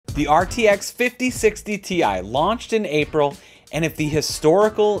The RTX 5060 Ti launched in April, and if the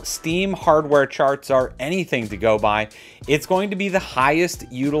historical Steam hardware charts are anything to go by, it's going to be the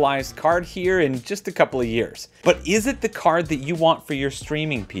highest utilized card here in just a couple of years. But is it the card that you want for your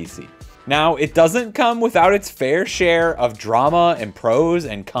streaming PC? Now, it doesn't come without its fair share of drama and pros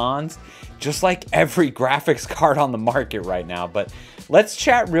and cons, just like every graphics card on the market right now. But let's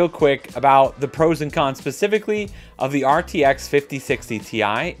chat real quick about the pros and cons specifically of the RTX 5060 Ti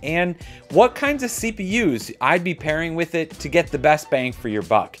and what kinds of CPUs I'd be pairing with it to get the best bang for your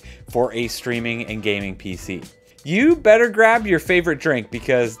buck for a streaming and gaming PC. You better grab your favorite drink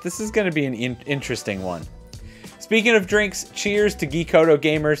because this is going to be an interesting one. Speaking of drinks, cheers to Geekoto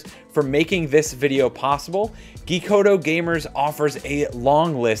Gamers for making this video possible. Geekoto Gamers offers a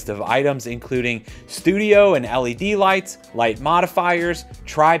long list of items including studio and LED lights, light modifiers,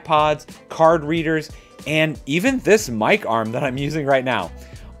 tripods, card readers, and even this mic arm that I'm using right now.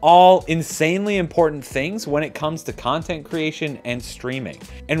 All insanely important things when it comes to content creation and streaming.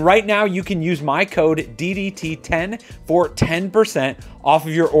 And right now you can use my code DDT10 for 10% off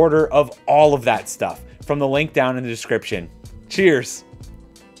of your order of all of that stuff from the link down in the description. Cheers.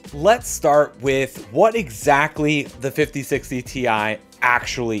 Let's start with what exactly the 5060 Ti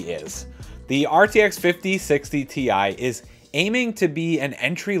actually is. The RTX 5060 Ti is aiming to be an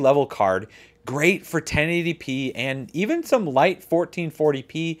entry-level card, great for 1080p and even some light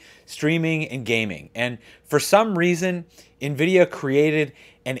 1440p streaming and gaming. And for some reason, NVIDIA created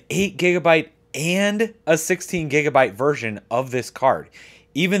an 8GB and a 16GB version of this card,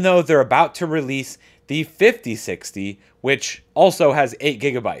 even though they're about to release the 5060, which also has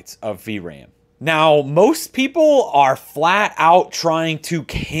 8GB of VRAM. Now, most people are flat out trying to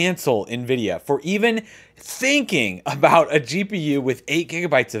cancel NVIDIA for even thinking about a GPU with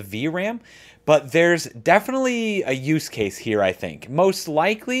 8GB of VRAM, but there's definitely a use case here, I think. Most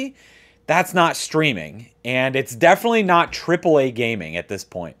likely, that's not streaming, and it's definitely not AAA gaming at this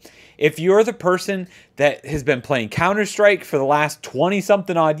point. If you're the person that has been playing Counter-Strike for the last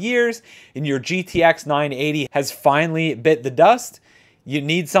 20-something odd years, and your GTX 980 has finally bit the dust, you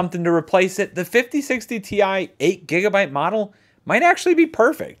need something to replace it, the 5060 Ti 8GB model might actually be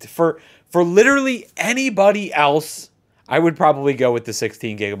perfect. For literally anybody else, I would probably go with the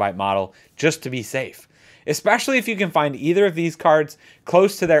 16GB model just to be safe. Especially if you can find either of these cards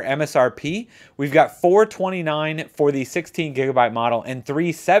close to their MSRP. We've got $429 for the 16GB model and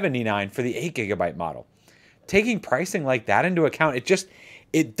 $379 for the 8GB model. Taking pricing like that into account,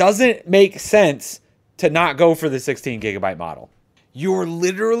 it doesn't make sense to not go for the 16GB model. You're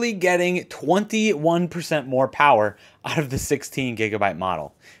literally getting 21% more power out of the 16GB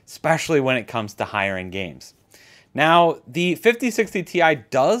model, especially when it comes to higher end games. Now, the 5060 Ti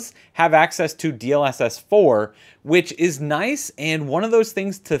does have access to DLSS 4, which is nice and one of those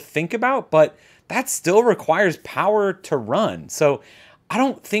things to think about, but that still requires power to run. So I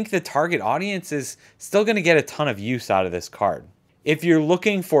don't think the target audience is still going to get a ton of use out of this card. If you're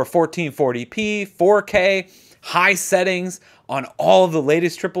looking for 1440p, 4K, high settings on all of the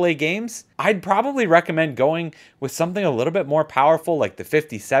latest AAA games, I'd probably recommend going with something a little bit more powerful like the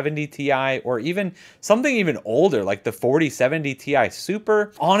 5070 Ti or even something even older like the 4070 Ti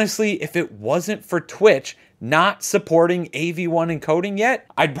Super. Honestly, if it wasn't for Twitch not supporting AV1 encoding yet,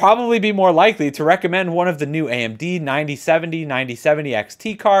 I'd probably be more likely to recommend one of the new AMD 9070, 9070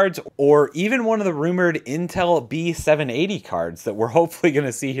 XT cards, or even one of the rumored Intel B780 cards that we're hopefully going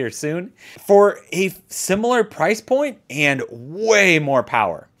to see here soon for a similar price point and way more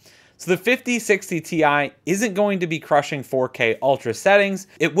power. So the 5060 Ti isn't going to be crushing 4K ultra settings.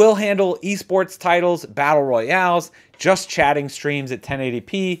 It will handle esports titles, battle royales, just chatting streams at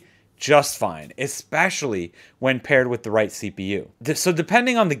 1080p, just fine, especially when paired with the right CPU. So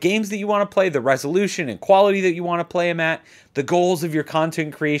depending on the games that you want to play, the resolution and quality that you want to play them at, the goals of your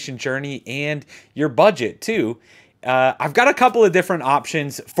content creation journey, and your budget too, I've got a couple of different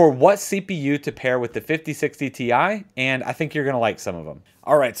options for what CPU to pair with the 5060 Ti, and I think you're going to like some of them.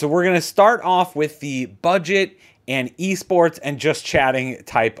 All right, so we're going to start off with the budget and esports and just chatting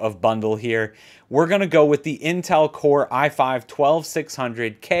type of bundle here. We're going to go with the Intel Core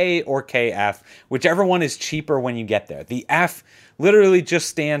i5-12600K or KF, whichever one is cheaper when you get there. The F literally just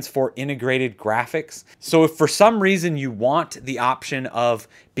stands for integrated graphics. So if for some reason you want the option of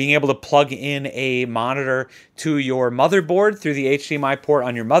being able to plug in a monitor to your motherboard through the HDMI port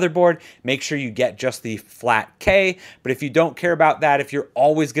on your motherboard, make sure you get just the flat K. But if you don't care about that, if you're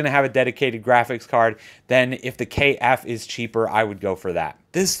always going to have a dedicated graphics card, then if the KF is cheaper, I would go for that.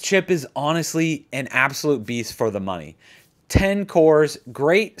 This chip is honestly an absolute beast for the money. 10 cores,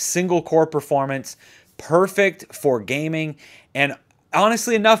 great single core performance, perfect for gaming, and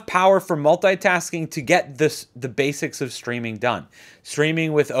honestly enough power for multitasking to get the basics of streaming done.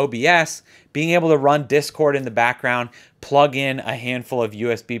 Streaming with OBS, being able to run Discord in the background, plug in a handful of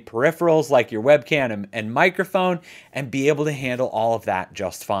USB peripherals like your webcam and microphone, and be able to handle all of that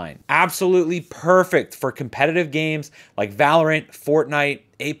just fine. Absolutely perfect for competitive games like Valorant, Fortnite,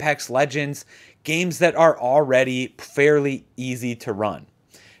 Apex Legends, games that are already fairly easy to run.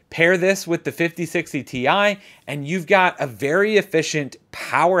 Pair this with the 5060 Ti, and you've got a very efficient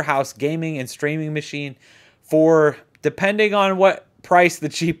powerhouse gaming and streaming machine for, depending on what price the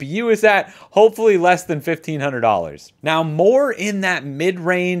GPU is at, hopefully less than $1,500. Now, more in that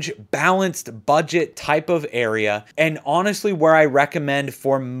mid-range, balanced budget type of area, and honestly where I recommend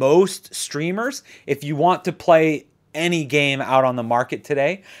for most streamers, if you want to play any game out on the market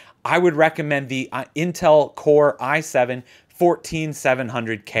today, I would recommend the Intel Core i7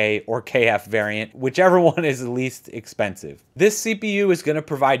 14700K or KF variant, whichever one is the least expensive. This CPU is going to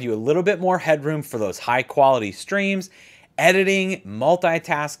provide you a little bit more headroom for those high quality streams, editing,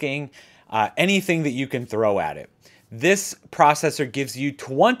 multitasking, anything that you can throw at it. This processor gives you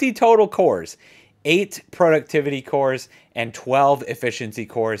 20 total cores, 8 productivity cores and 12 efficiency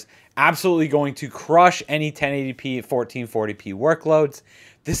cores. Absolutely going to crush any 1080p, 1440p workloads.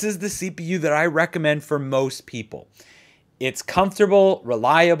 This is the CPU that I recommend for most people. It's comfortable,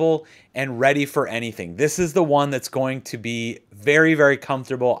 reliable, and ready for anything. This is the one that's going to be very, very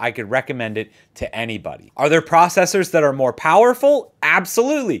comfortable. I could recommend it to anybody. Are there processors that are more powerful?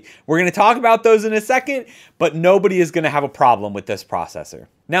 Absolutely. We're going to talk about those in a second, but nobody is going to have a problem with this processor.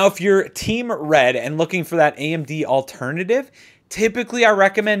 Now, if you're Team Red and looking for that AMD alternative, typically I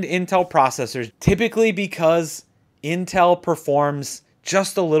recommend Intel processors, typically because Intel performs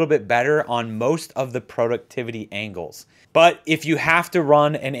just a little bit better on most of the productivity angles. But if you have to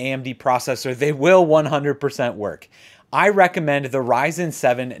run an AMD processor, they will 100% work. I recommend the Ryzen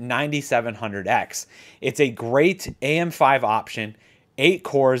 7 9700X. It's a great AM5 option, 8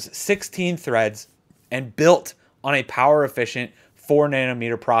 cores, 16 threads, and built on a power efficient 4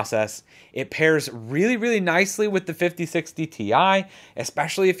 nanometer process. It pairs really, really nicely with the 5060 Ti,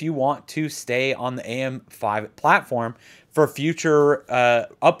 especially if you want to stay on the AM5 platform for future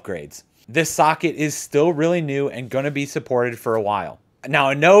upgrades. This socket is still really new and going to be supported for a while. Now,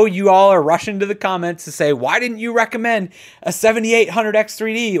 I know you all are rushing to the comments to say, why didn't you recommend a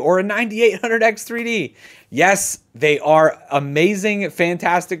 7800X3D or a 9800X3D? Yes, they are amazing,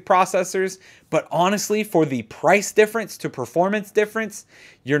 fantastic processors, but honestly, for the price difference to performance difference,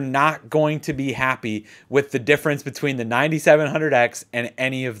 you're not going to be happy with the difference between the 9700X and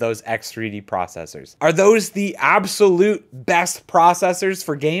any of those X3D processors. Are those the absolute best processors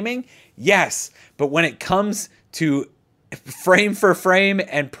for gaming? Yes, but when it comes to frame for frame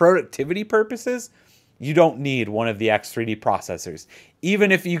and productivity purposes, you don't need one of the X3D processors.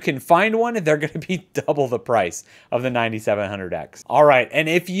 Even if you can find one, they're going to be double the price of the 9700X. All right, and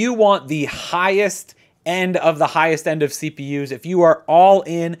if you want the highest end of CPUs, if you are all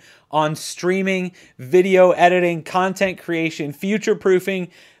in on streaming, video editing, content creation, future-proofing,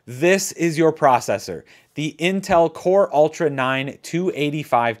 this is your processor. The Intel Core Ultra 9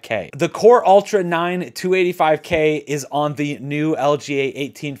 285K. The Core Ultra 9 285K is on the new LGA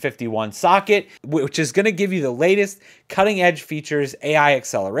 1851 socket, which is going to give you the latest cutting edge features, AI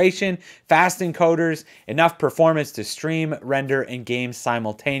acceleration, fast encoders, enough performance to stream, render, and game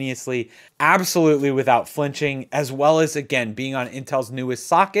simultaneously, absolutely without flinching, as well as, again, being on Intel's newest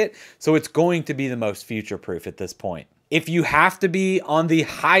socket, so it's going to be the most future-proof at this point. If you have to be on the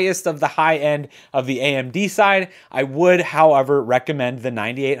highest of the high end of the AMD side, I would, however, recommend the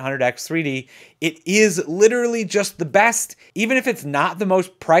 9800X3D. It is literally just the best. Even if it's not the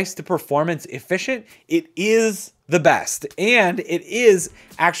most price to performance efficient, it is the best. And it is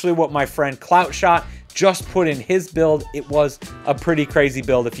actually what my friend Cloutshot just put in his build. It was a pretty crazy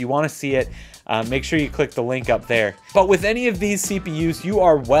build. If you want to see it, make sure you click the link up there. But with any of these CPUs, you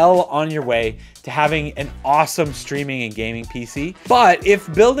are well on your way to having an awesome streaming and gaming PC. But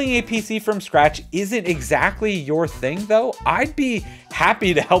if building a PC from scratch isn't exactly your thing though, I'd be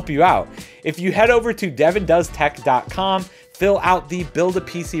happy to help you out. If you head over to devindoestech.com, fill out the build a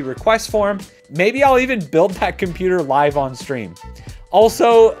PC request form, maybe I'll even build that computer live on stream.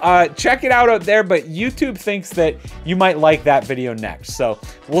 Also, check it out up there, but YouTube thinks that you might like that video next. So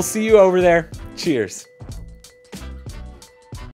we'll see you over there. Cheers.